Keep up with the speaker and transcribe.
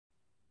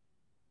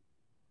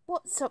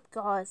What's up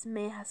guys,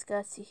 Mia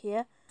Hasgerty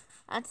here,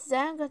 and today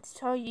I'm going to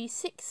tell you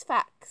 6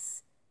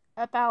 facts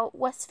about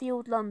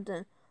Westfield,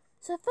 London.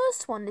 So the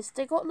first one is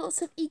they got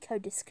lots of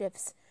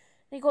eco-discs.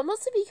 They got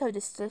lots of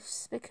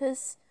eco-discs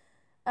because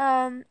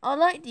I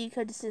like the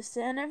eco-discs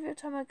and every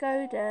time I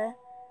go there,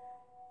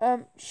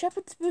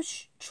 Shepherd's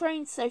Bush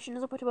train station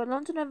is operated by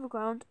London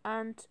Overground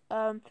and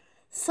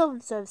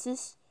Southern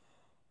Services.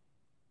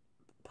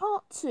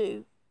 Part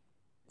 2.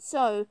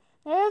 So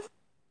they have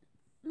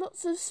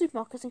lots of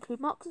supermarkets include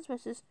Marks and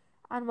Spencer's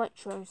and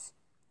Waitrose.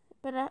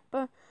 But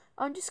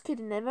I'm just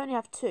kidding, they only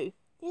have 2.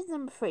 Here's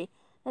number 3.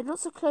 They have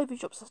lots of clothing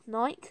shops like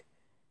Nike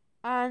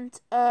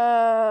and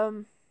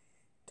Topshop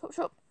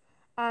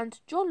and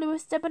John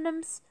Lewis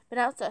Debenhams, but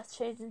now that's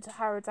changed into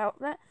Harrods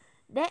Outlet.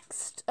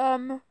 Next,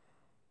 Adidas,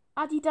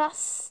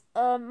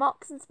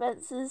 Marks and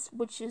Spencer's,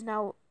 which is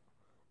now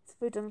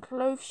food and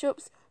clothes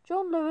shops,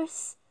 John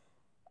Lewis,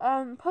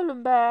 Pull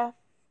and Bear,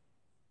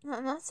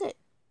 and that's it.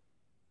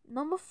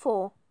 Number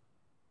 4.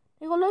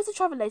 They got loads of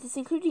travel agents,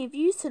 including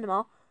View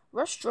Cinema,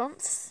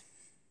 restaurants,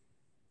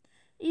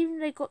 even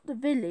they got the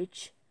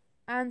Village,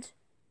 and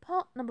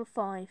part number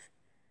 5.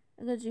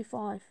 I'm going to do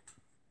 5.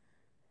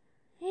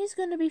 Here's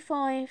going to be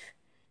 5.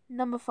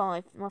 Number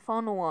 5, my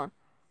final one.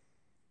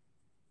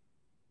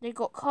 They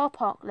got car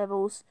park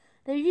levels.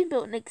 They've even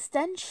built an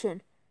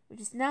extension,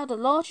 which is now the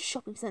largest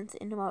shopping centre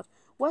in the world.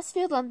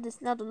 Westfield, London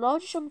is now the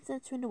largest shopping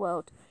centre in the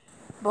world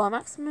by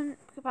maximum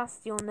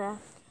capacity on there.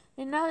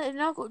 They've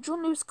now got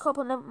John Lewis car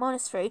park level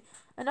 -3,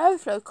 and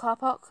overflow car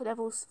park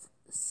levels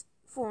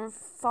 4 and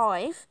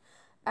 5,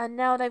 and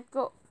now they've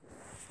got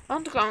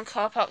underground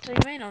car park, the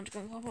main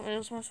underground car park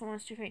levels 1,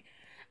 2, 3.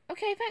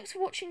 Okay, thanks for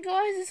watching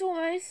guys, as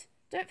always.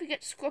 Don't forget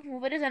to subscribe for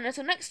more videos, and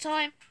until next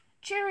time,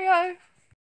 cheerio!